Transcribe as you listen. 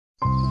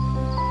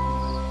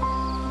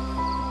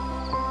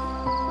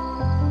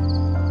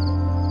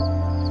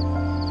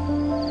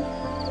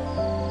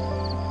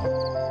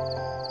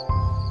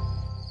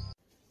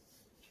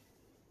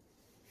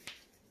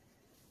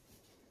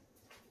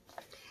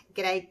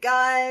G'day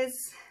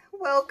guys,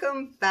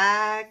 welcome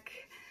back.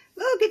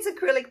 Look, it's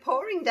acrylic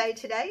pouring day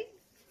today,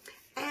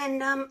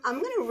 and I'm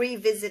going to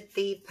revisit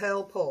the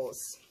pearl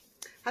pours.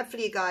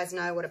 Hopefully you guys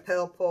know what a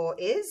pearl pour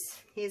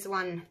is. Here's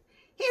one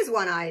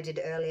I did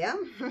earlier.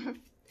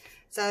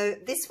 So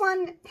this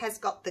one has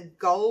got the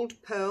gold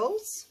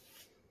pearls,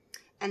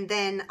 and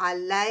then I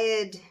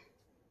layered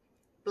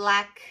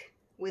black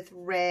with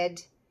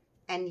red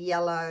and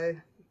yellow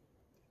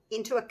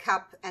into a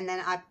cup, and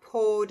then I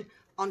poured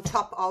on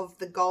top of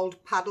the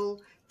gold puddle,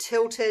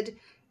 tilted,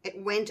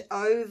 it went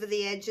over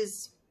the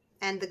edges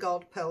and the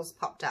gold pearls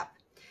popped up.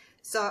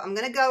 So I'm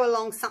going to go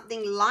along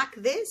something like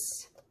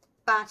this,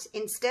 but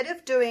instead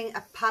of doing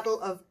a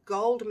puddle of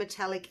gold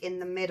metallic in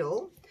the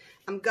middle,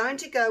 I'm going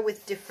to go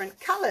with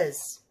different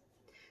colors.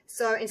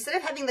 So instead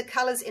of having the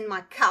colors in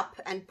my cup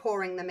and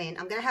pouring them in,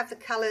 I'm going to have the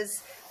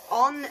colors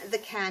on the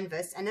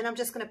canvas, and then I'm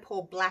just going to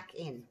pour black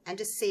in and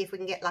just see if we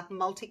can get like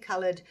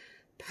multicolored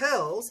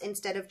pearls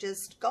instead of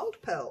just gold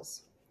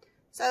pearls.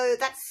 So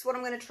that's what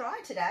I'm going to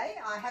try today.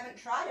 I haven't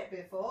tried it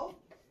before,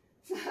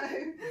 so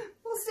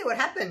we'll see what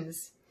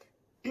happens.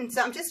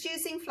 So I'm just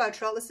using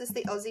Floetrol. This is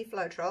the Aussie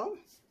Floetrol.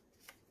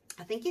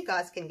 I think you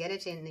guys can get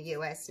it in the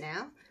US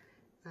now.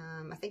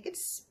 I think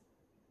it's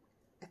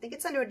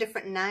under a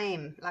different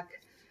name, like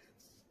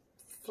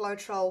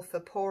Floetrol for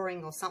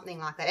pouring or something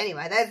like that.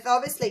 Anyway, they've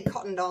obviously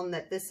cottoned on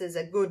that this is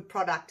a good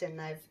product and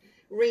they've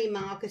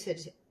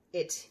remarketed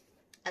it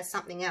as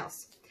something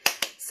else.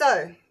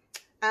 So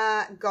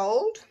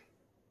gold,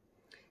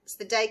 it's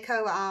the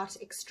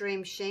Decoart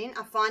Extreme Sheen.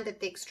 I find that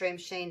the Extreme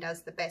Sheen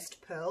does the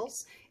best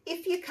pearls.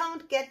 If you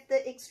can't get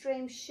the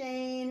Extreme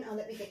Sheen,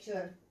 let me get you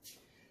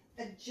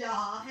a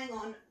jar. Hang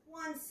on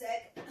one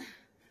sec.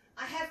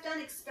 I have done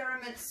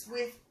experiments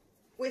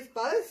with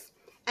both,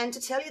 and to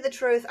tell you the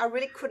truth, I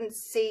really couldn't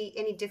see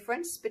any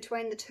difference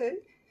between the two.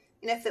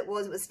 You know, if it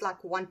was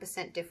like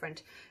 1%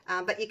 different.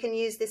 But you can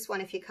use this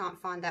one if you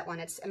can't find that one.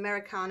 It's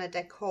Americana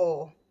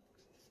Decoart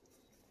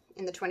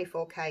in the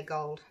 24K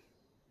gold.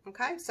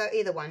 Okay, so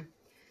either one.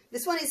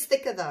 This one is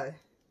thicker though.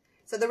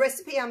 So the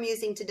recipe I'm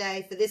using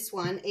today for this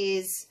one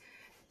is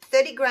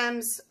 30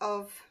 grams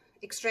of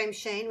Extreme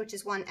Sheen, which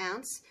is 1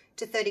 ounce,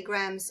 to 30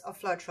 grams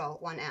of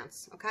Floetrol, 1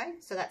 ounce. Okay,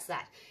 so that's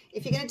that.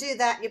 If you're going to do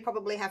that, you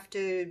probably have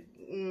to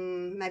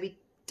maybe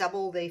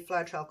double the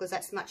Floetrol, because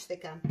that's much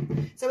thicker.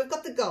 So we've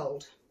got the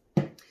gold.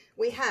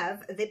 We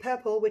have the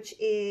purple, which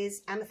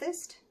is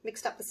amethyst,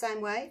 mixed up the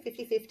same way,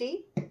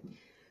 50-50.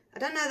 I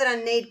don't know that I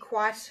need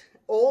quite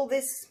all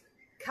this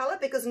colour,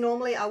 because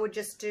normally I would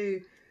just do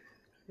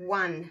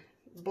one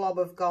blob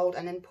of gold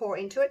and then pour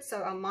into it.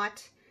 So I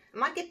might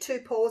get 2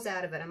 pours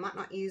out of it. I might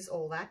not use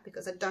all that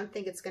because I don't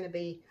think it's going to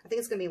be, I think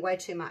it's going to be way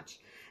too much.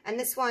 And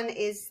this one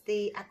is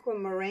the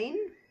aquamarine.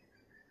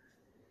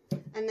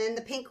 And then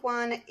the pink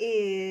one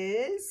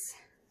is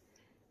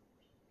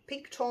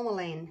pink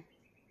tourmaline.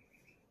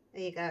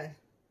 There you go.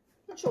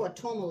 Not sure what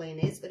tourmaline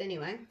is, but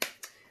anyway.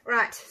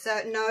 Right, so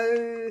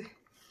no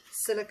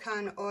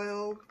silicone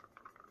oil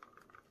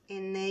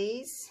in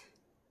these.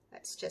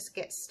 Let's just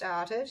get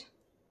started.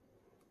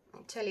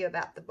 I'll tell you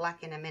about the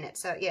black in a minute.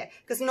 So yeah,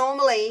 because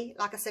normally,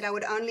 like I said, I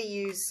would only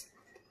use,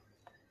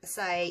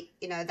 say,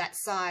 you know, that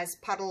size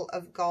puddle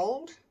of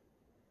gold,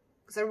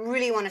 because I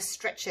really want to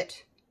stretch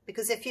it,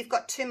 because if you've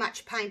got too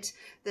much paint,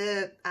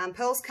 the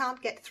pearls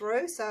can't get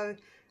through, so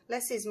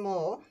less is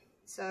more.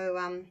 So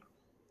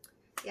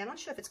yeah, I'm not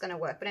sure if it's going to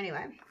work, but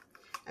anyway.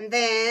 And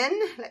then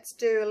let's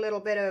do a little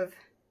bit of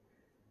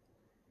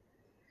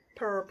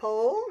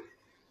purple.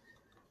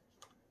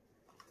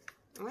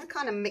 I'm going to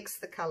kind of mix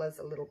the colours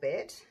a little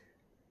bit.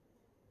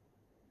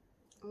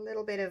 A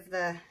little bit of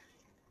the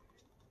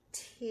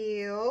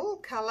teal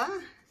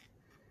colour.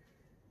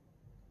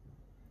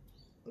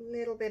 A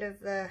little bit of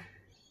the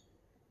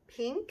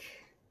pink.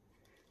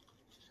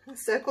 The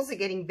circles are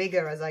getting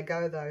bigger as I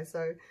go though,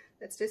 so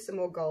let's do some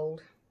more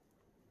gold.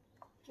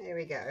 There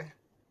we go.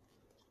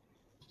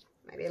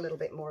 Maybe a little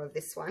bit more of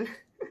this one.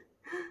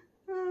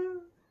 Oh,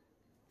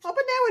 but now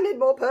I need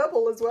more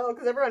purple as well,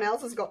 because everyone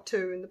else has got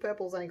 2 and the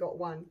purple's only got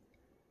 1.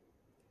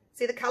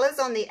 See, the colours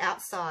on the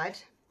outside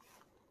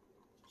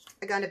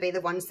are going to be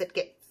the ones that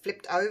get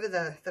flipped over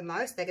the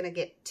most. They're going to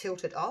get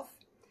tilted off.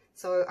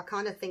 So I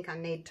kind of think I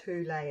need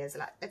 2 layers.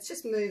 Let's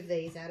just move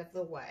these out of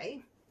the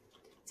way.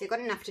 So you've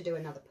got enough to do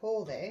another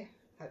pour there,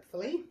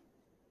 hopefully.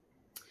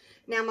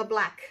 Now my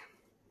black.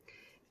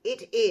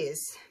 It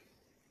is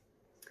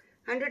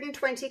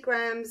 120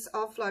 grams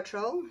of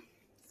Floetrol,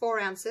 4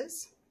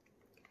 ounces.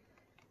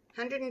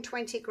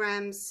 120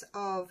 grams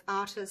of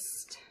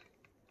Artist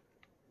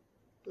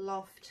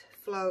Loft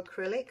Flow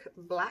Acrylic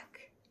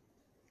black,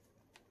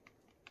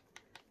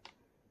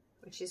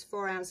 which is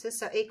 4 ounces,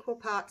 so equal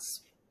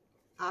parts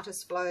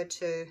Artist Flow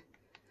to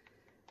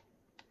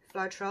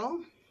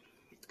Floetrol.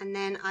 And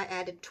then I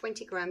added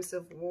 20 grams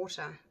of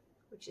water,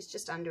 which is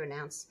just under 1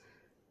 ounce.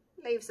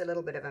 Leaves a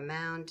little bit of a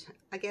mound.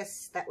 I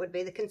guess that would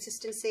be the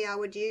consistency I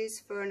would use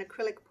for an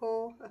acrylic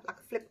pour, like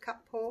a flip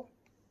cup pour.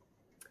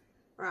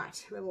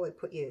 Right, where will we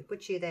put you?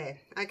 Put you there.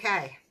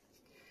 Okay.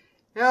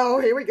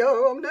 Oh, here we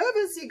go. I'm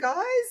nervous, you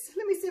guys.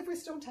 Let me see if we're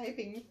still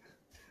taping.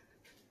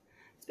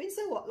 It's been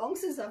so long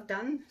since I've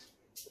done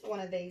one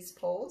of these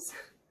pours.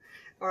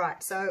 All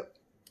right, so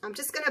I'm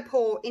just going to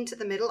pour into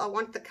the middle. I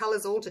want the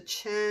colours all to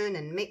churn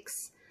and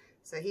mix.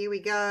 So here we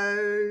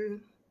go.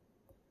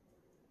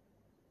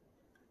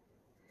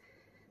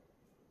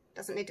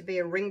 Doesn't need to be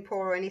a ring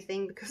pour or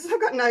anything because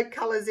I've got no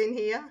colours in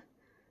here.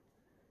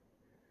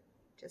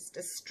 Just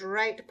a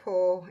straight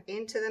pour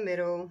into the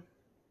middle.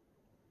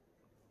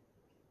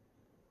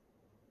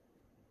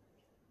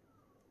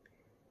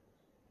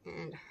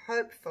 And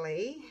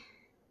hopefully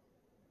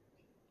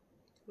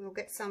we'll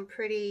get some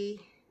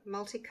pretty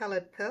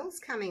multicolored pearls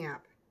coming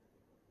up.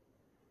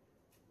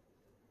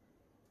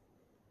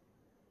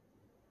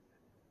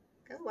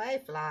 Go away,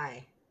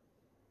 fly.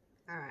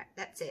 All right,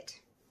 that's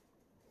it.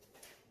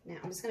 Now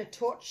I'm just going to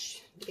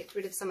torch to get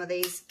rid of some of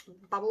these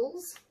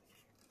bubbles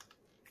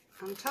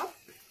on top.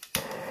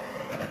 There's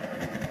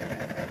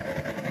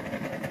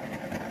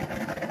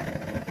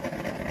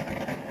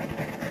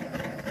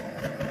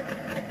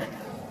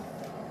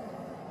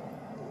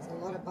a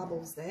lot of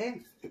bubbles there.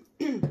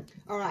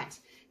 All right,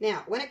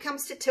 now when it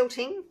comes to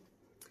tilting,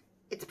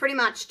 it's pretty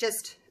much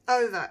just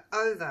over,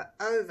 over,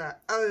 over,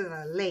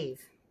 over, leave.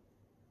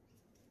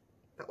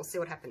 But we'll see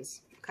what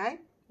happens, okay?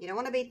 You don't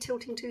want to be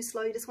tilting too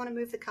slow. You just want to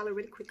move the colour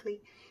really quickly. You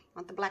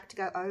want the black to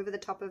go over the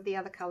top of the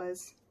other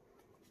colours.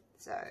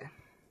 So,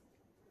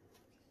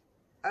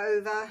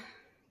 over,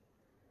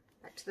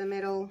 back to the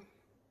middle,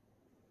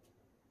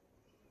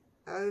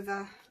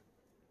 over,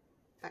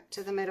 back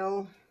to the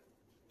middle,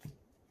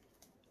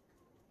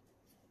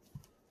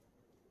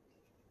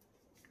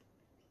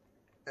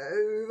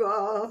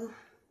 over,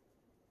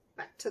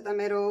 back to the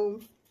middle.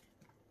 You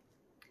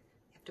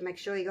have to make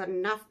sure you got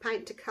enough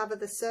paint to cover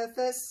the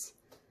surface,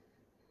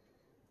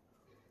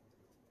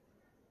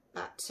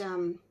 but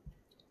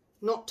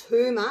not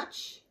too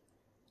much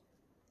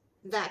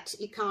that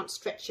you can't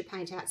stretch your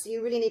paint out. So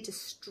you really need to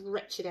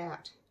stretch it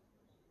out.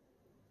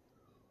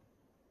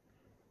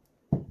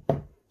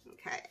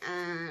 Okay,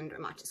 and I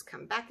might just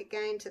come back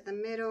again to the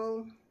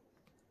middle.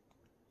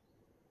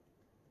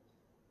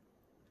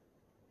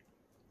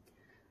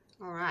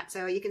 All right,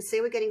 so you can see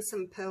we're getting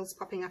some pearls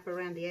popping up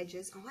around the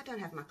edges. Oh, I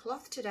don't have my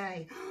cloth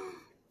today.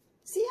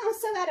 See, I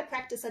was so out of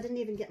practice I didn't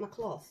even get my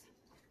cloth.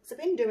 So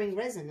I've been doing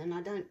resin and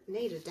I don't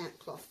need a damp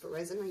cloth for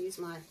resin. I use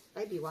my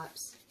baby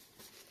wipes.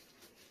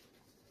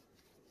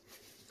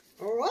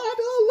 All right,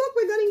 oh look,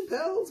 we're getting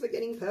pearls, we're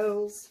getting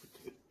pearls.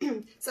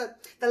 So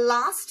the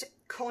last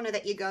corner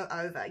that you go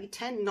over, you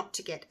tend not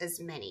to get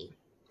as many,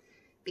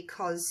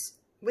 because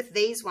with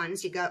these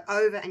ones you go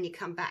over and you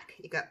come back,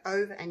 you go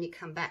over and you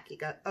come back, you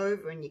go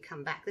over and you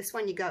come back. This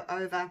one you go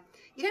over,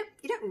 you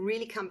don't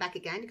really come back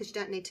again because you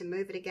don't need to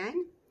move it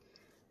again.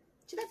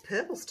 See, that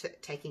purple's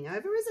taking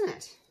over, isn't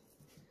it?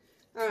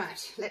 All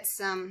right,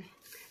 let's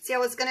see, I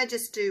was going to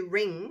just do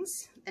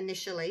rings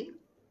initially,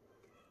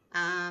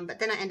 but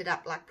then I ended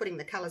up like putting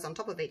the colors on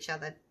top of each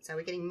other, so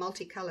we're getting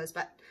multicolors.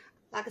 But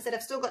like I said,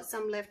 I've still got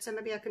some left, so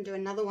maybe I can do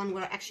another one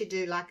where I actually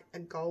do like a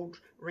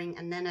gold ring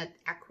and then an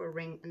aqua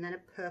ring and then a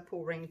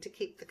purple ring to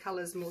keep the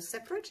colors more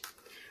separate.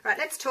 All right,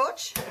 let's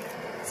torch,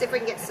 see if we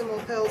can get some more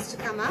pearls to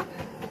come up.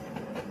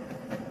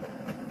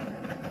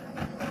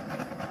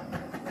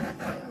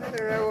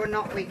 Whether or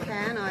not we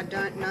can, I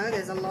don't know.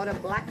 There's a lot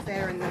of black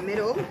there in the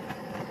middle.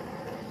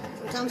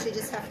 Sometimes you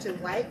just have to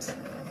wait,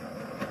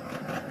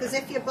 because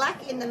if your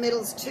black in the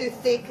middle is too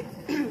thick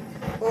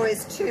or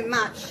is too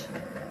much,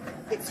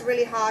 it's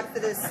really hard for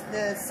the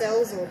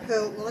cells or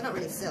pearl, well, they're not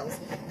really cells,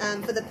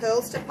 for the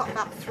pearls to pop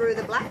up through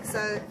the black.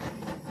 So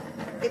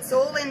it's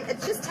all in, it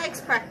just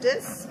takes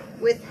practice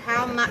with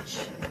how much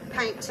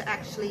paint to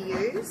actually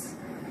use.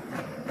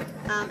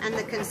 And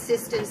the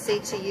consistency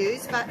to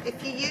use. But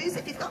if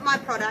you've got my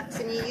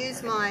products and you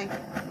use my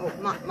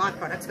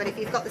products, but if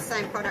you've got the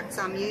same products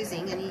I'm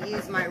using and you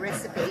use my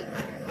recipe,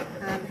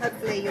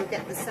 hopefully you'll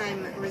get the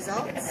same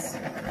results.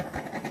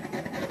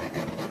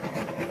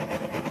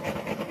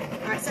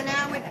 Alright, so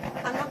now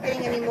I'm not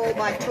getting any more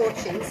by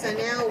torching, so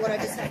now what I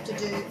just have to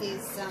do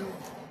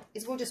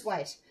is we'll just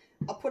wait.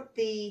 I'll put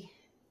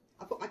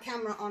my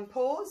camera on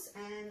pause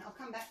and I'll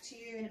come back to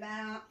you in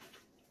about,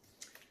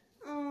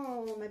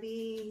 oh,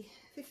 maybe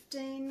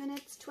 15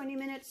 minutes, 20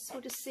 minutes.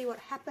 We'll just see what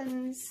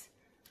happens.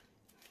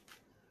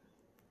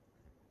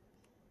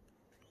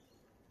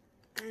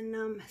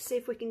 And see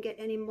if we can get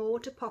any more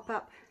to pop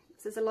up.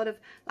 There's a lot of,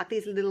 like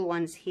these little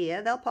ones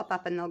here, they'll pop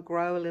up and they'll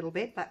grow a little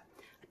bit, but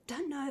I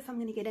don't know if I'm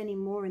going to get any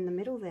more in the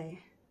middle there.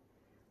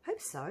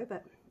 Hope so,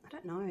 but I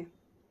don't know.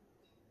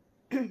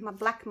 My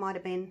black might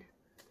have been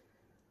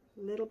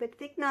a little bit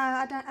thick. No,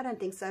 I don't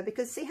think so,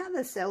 because see how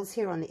the cells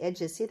here on the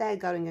edges, see they're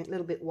going a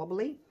little bit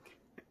wobbly.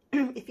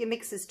 If your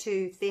mix is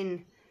too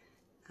thin,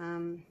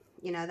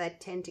 you know, they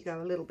tend to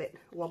go a little bit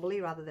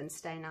wobbly rather than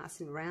stay nice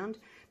and round.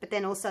 But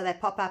then also they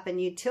pop up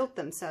and you tilt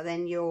them, so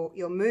then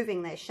you're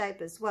moving their shape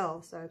as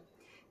well. So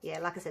yeah,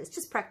 like I said, it's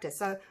just practice.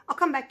 So I'll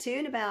come back to you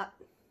in about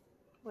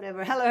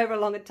however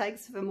long it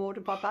takes for more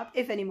to pop up,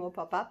 if any more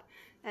pop up,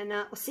 and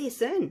we'll see you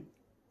soon.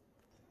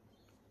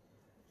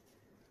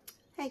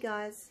 Hey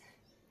guys,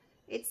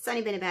 it's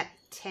only been about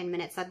 10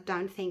 minutes. I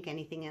don't think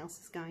anything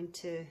else is going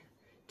to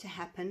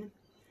happen.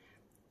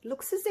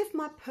 Looks as if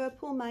my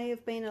purple may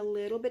have been a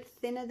little bit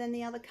thinner than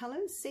the other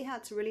colours. See how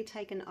it's really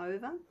taken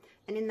over?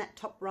 And in that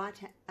top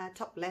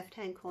left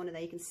hand corner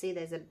there, you can see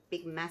there's a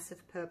big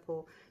massive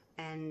purple,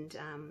 and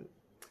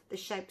the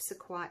shapes are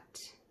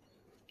quite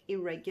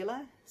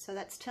irregular. So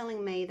that's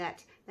telling me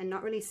that they're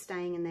not really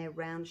staying in their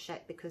round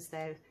shape because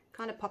they're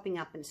kind of popping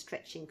up and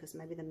stretching, because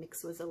maybe the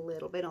mix was a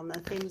little bit on the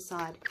thin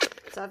side.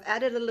 So I've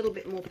added a little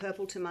bit more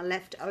purple to my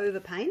leftover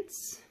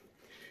paints,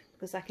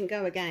 because I can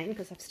go again,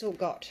 because I've still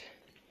got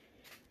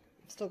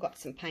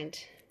some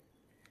paint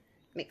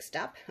mixed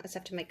up. I just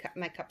have to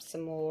make up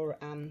some more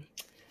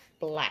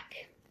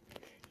black.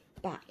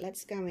 But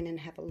let's go in and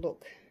have a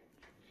look.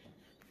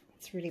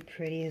 It's really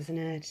pretty, isn't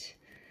it?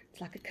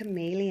 It's like a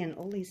chameleon,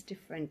 all these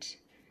different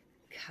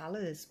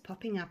colors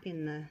popping up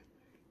in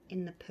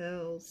the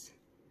pearls.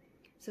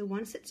 So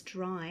once it's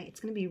dry, it's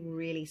going to be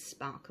really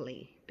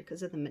sparkly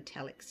because of the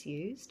metallics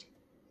used.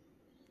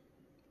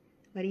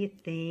 What do you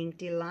think?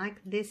 Do you like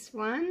this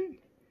one?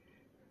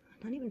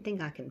 I don't even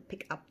think I can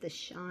pick up the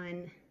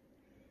shine.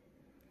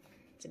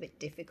 It's a bit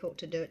difficult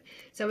to do it.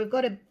 So we've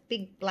got a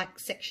big black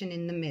section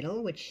in the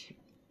middle, which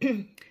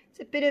it's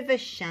a bit of a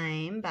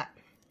shame, but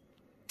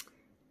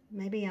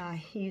maybe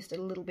I used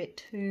a little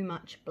bit too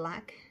much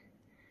black.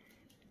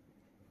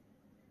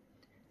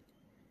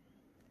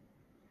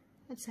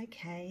 That's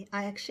okay.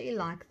 I actually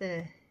like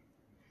them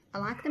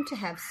to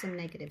have some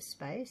negative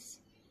space.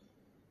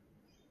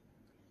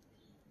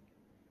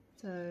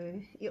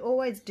 So you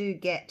always do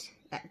get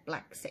that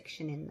black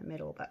section in the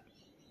middle, but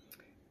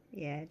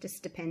yeah, it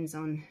just depends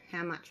on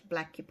how much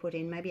black you put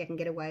in. Maybe I can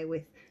get away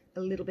with a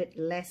little bit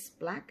less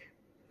black.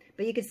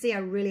 But you can see I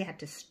really had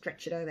to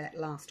stretch it over that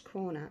last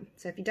corner.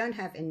 So if you don't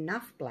have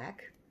enough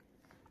black,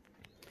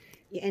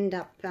 you end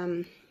up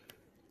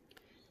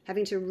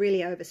having to really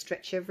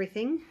overstretch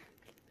everything.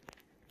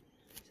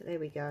 So there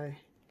we go.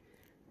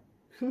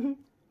 I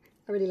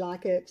really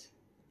like it.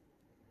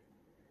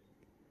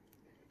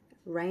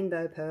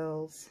 Rainbow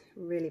pearls,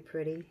 really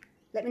pretty.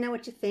 Let me know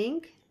what you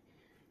think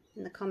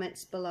in the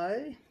comments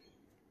below.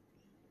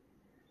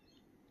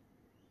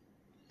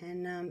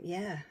 And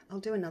yeah, I'll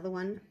do another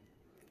one.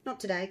 Not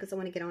today, because I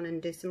want to get on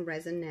and do some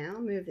resin now.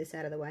 I'll move this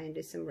out of the way and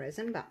do some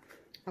resin, but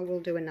I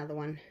will do another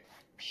one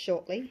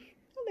shortly.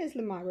 Oh, there's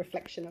my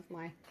reflection of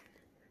my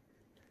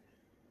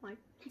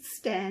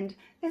stand.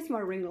 There's my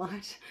ring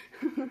light.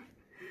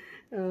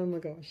 Oh my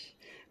gosh.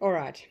 All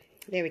right,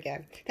 there we go.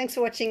 Thanks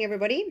for watching,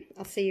 everybody.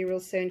 I'll see you real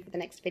soon for the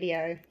next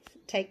video.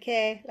 Take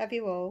care. Love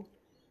you all.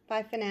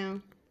 Bye for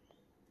now.